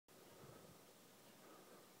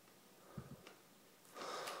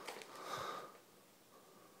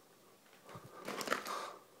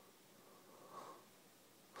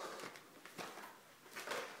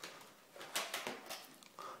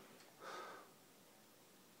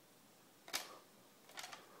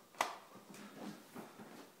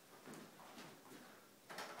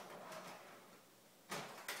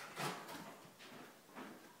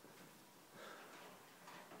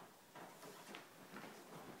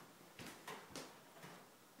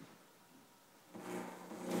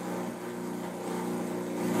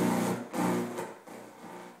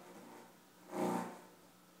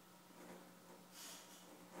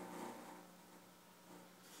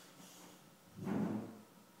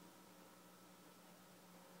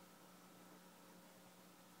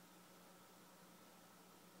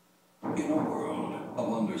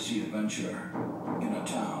undersea adventure in a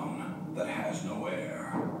town that has no air.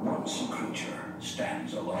 One sea creature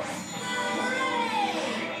stands alone.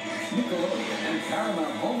 Nickelodeon and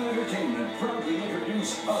Paramount Home Entertainment proudly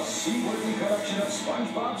introduce a seaworthy collection of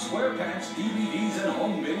SpongeBob SquarePants DVDs and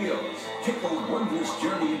home videos. Take a wondrous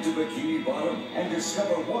journey into Bikini Bottom and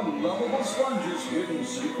discover one lovable sponge's hidden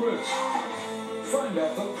secrets. Find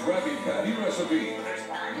out the Krabby Patty recipe.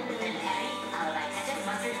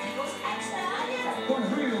 The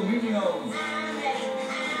real meaning of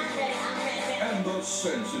and the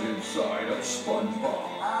sensitive side of SpongeBob.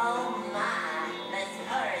 Oh my, this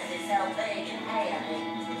purse is so big and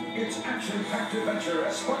heavy. It's action-packed adventure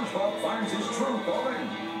as SpongeBob finds his true calling.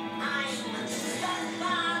 I'm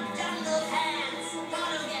SpongeBob Jungle Pants.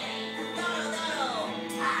 Gotta get me. Gotta.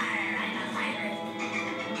 I'm a pirate.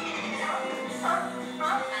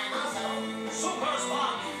 I'm also Super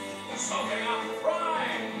Sponge, soaking up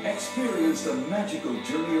pride. Experience the magical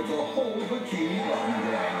journey of the whole Bikini Bottom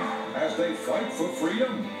gang as they fight for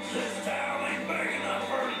freedom. This town ain't big enough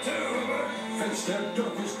for the two of us. Face their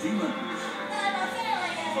darkest demons. I'm a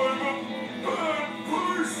failure. I'm a bad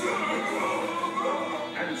person.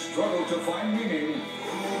 And struggle to find meaning,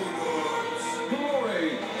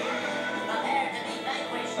 glory, Prepared to be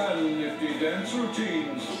vanquished. and nifty dance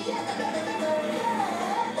routines.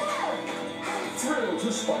 Thrill to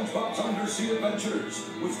SpongeBob's undersea adventures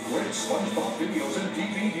with great SpongeBob videos and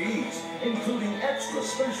DVDs, including extra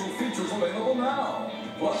special features available now.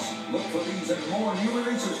 Plus, look for these and more new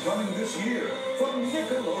releases coming this year from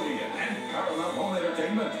Nickelodeon and Paramount Home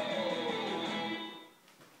Entertainment.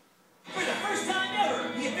 For the first time ever,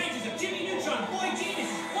 the adventures of Jimmy Neutron, Boy Genius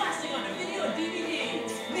is blasting onto video and DVD.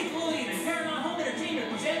 Nickelodeon and Paramount Home Entertainment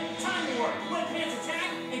present Time War, SquarePants Attack,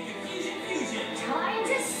 and Confusion Fusion. Time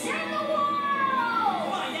to save the world.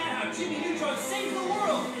 Find out how Jimmy Neutron saves the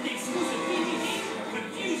world in the exclusive DVD,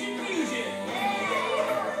 Confusion Fusion.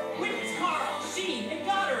 Witness Carl, Sheen, and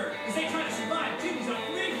Goddard as they try to survive Jimmy's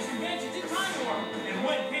outrageous inventions in Time War and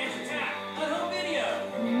SquarePants Attack on home video.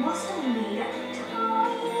 Must have made a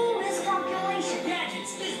tiny miscalculation.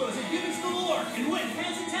 Gadgets, gizmos, and gimmicks galore in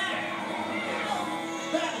SquarePants Attack.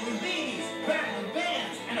 Battling babies, battling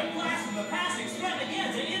bands, and a blast from the past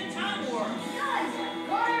extravaganza in Time War. Guys,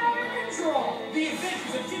 got it under control. The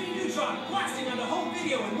Adventures of Jimmy Neutron blasting onto home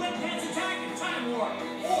video in SquarePants Attack and Time War.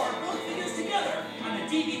 Or both videos together on the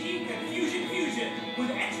DVD Confusion Fusion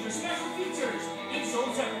with extra special features, each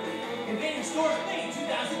sold separately. Invading stores May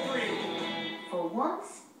 2003. For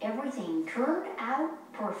once, everything turned out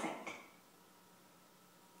perfect.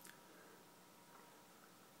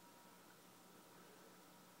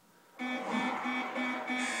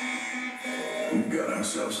 We've got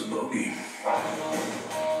ourselves a bogey.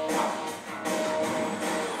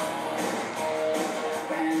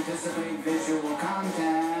 Anticipate visual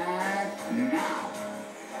contact now.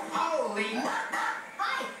 Holy!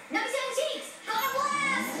 Hi, number 7 cheeks. Got a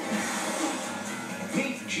blast.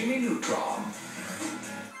 Meet Jimmy Neutron.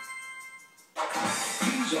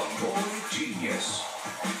 He's a boy genius.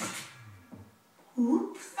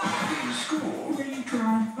 Oops. In school,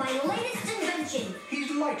 Neutron. My latest invention.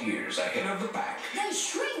 he's light years ahead of the pack. The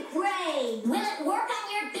shrink ray. Will it work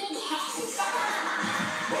on your big head?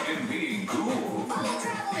 But in being cool, Bubble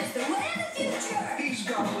travel is the way of the future. he's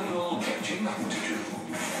got a little catching up to do.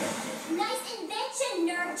 Nice invention,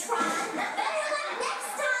 Neutron. Better luck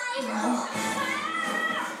next time.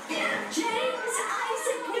 James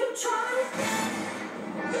Isaac Neutron.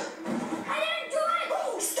 I didn't do it.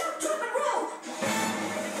 Oh, stop, drop, and roll.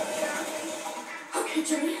 Okay,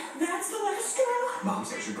 Jimmy, that's the last straw. Mom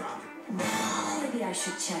says you're grounded. Maybe I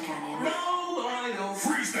should check on him. No, I don't.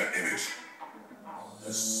 Freeze that image.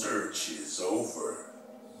 The search is over.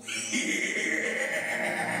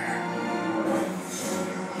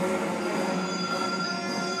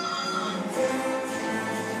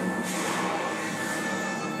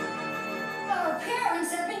 Our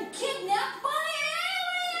parents have been kidnapped by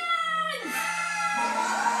aliens!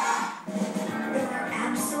 There are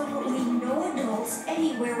absolutely no adults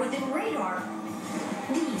anywhere within radar.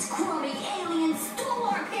 These crummy aliens stole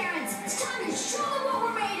our parents. It's time to show them what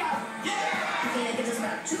we're made of. Okay, that gives us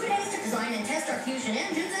about 2 days to design and test our fusion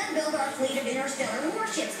engines and build our fleet of interstellar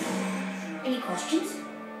warships. Any questions?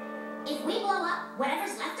 If we blow up,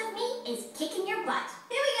 whatever's left of me is kicking your butt.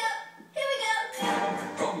 Here we go. Here we go.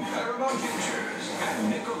 From Paramount Pictures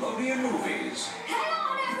and Nickelodeon Movies. Hang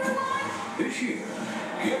on, everyone. This year,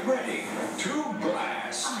 get ready to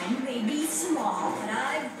blast. I may be small, but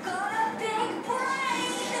I've got a big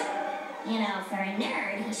brain. You know, for a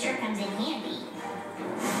nerd, he sure comes in handy.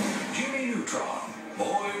 Jimmy Neutron,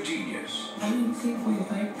 boy genius. I didn't think we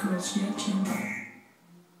liked girls yet, Jimmy.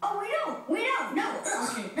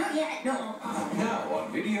 yet. No. Now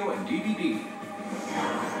on video and DVD.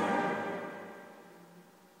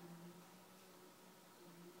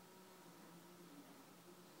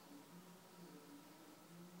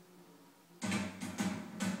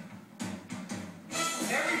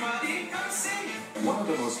 Everybody, come see. One of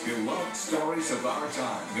the most beloved stories of our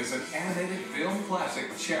time is an animated film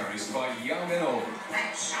classic cherished by young and old.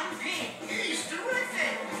 That's something. He's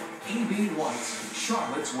terrific. E.B. White's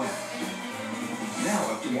Charlotte's Web.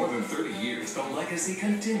 Now, after more than 30 years, the legacy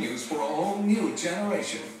continues for a whole new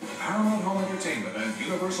generation. Paramount Home Entertainment and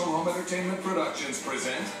Universal Home Entertainment Productions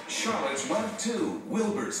present Charlotte's Web 2,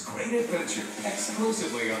 Wilbur's Great Adventure,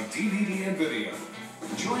 exclusively on DVD and video.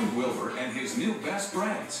 Join Wilbur and his new best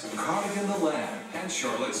friends, Cardigan the Lamb, and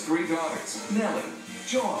Charlotte's 3 daughters, Nellie,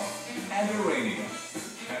 Joy, and Urania.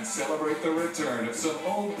 And celebrate the return of some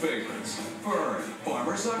old favorites, Fern,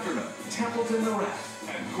 Farmer Zuckerman, Templeton the Rat,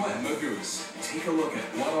 and Gwen the Goose. Take a look at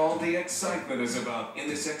what all the excitement is about in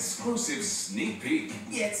this exclusive sneak peek.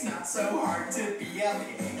 It's not so hard to be a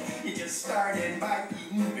pig. You just start in by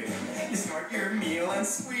eating big. You snort your meal and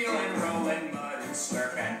squeal and roll in mud and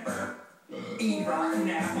slurp and burp. Eat rotten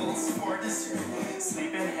apples for dessert.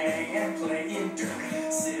 Sleep in hay and play in dirt.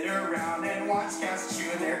 Sit around and watch cows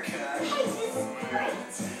chew their cud. Hey, this is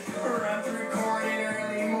great. Run through corn in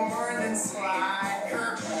early morn and slide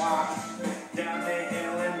kerplop down the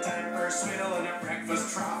hill in time for swill and a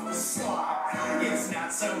breakfast trough of slop. It's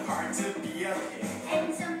not so hard to be a pig.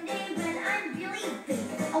 And someday when I'm really big,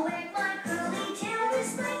 I'll wag my curly tail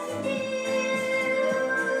just like you did.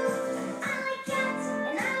 I like cats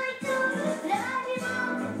and I like dogs, but I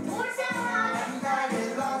belong to Horse and Hog. And I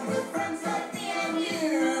belong with friends like me and you.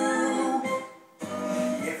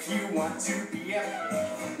 If you want to be a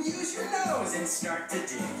pig, use your nose and start to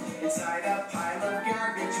dig inside a pile of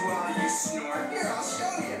garbage while you snort. Here, I'll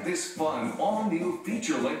show you. This fun, all-new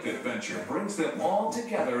feature-length adventure brings them all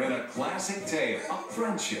together in a classic tale of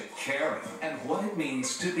friendship, caring, and what it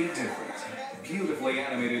means to be different. Beautifully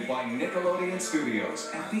animated by Nickelodeon Studios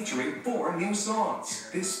and featuring 4 new songs.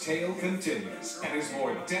 This tale continues and is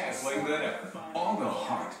more dazzling than ever. All the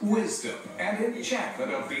heart, wisdom, and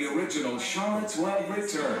enchantment of the original Charlotte's Web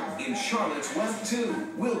return in Charlotte's Web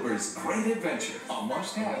 2, Wilbur's Great Adventure. A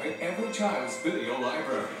must-have in every child's video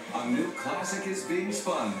library. A new classic is being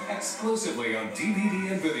spun exclusively on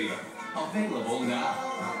DVD and video. Available now.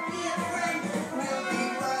 I'll be a friend, we'll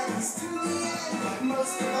be buddies to the end.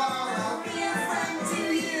 Most of all, I'll be a friend to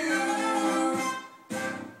you.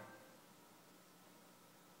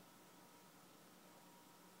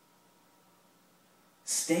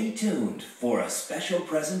 Stay tuned for a special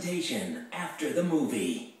presentation after the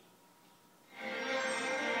movie.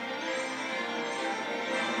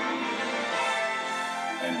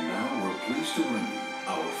 And now we're pleased to bring you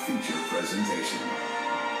our feature presentation.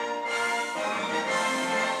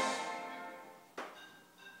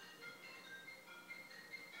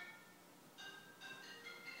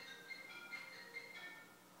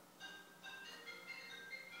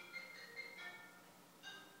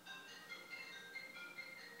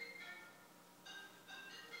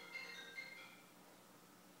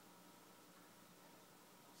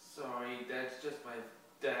 Sorry, that's just my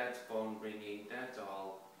dad's phone ringing, that's all.